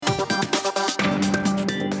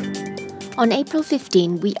On April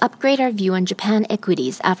 15, we upgrade our view on Japan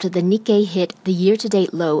equities after the Nikkei hit the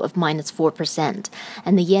year-to-date low of -4%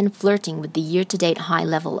 and the yen flirting with the year-to-date high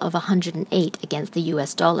level of 108 against the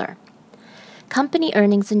US dollar. Company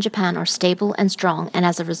earnings in Japan are stable and strong, and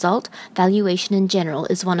as a result, valuation in general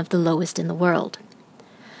is one of the lowest in the world.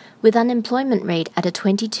 With unemployment rate at a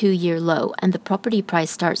 22-year low and the property price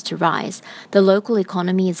starts to rise, the local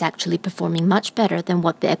economy is actually performing much better than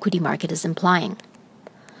what the equity market is implying.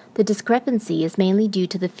 The discrepancy is mainly due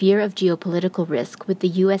to the fear of geopolitical risk with the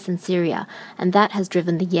US and Syria, and that has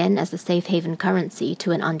driven the yen as a safe haven currency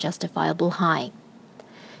to an unjustifiable high.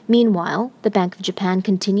 Meanwhile, the Bank of Japan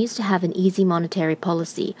continues to have an easy monetary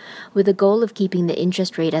policy, with a goal of keeping the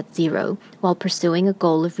interest rate at zero while pursuing a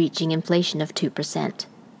goal of reaching inflation of 2%.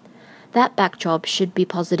 That backdrop should be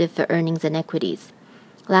positive for earnings and equities.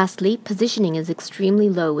 Lastly, positioning is extremely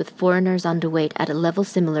low with foreigners underweight at a level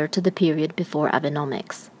similar to the period before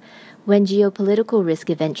Abenomics. When geopolitical risk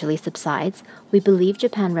eventually subsides, we believe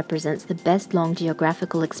Japan represents the best long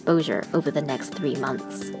geographical exposure over the next 3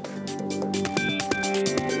 months.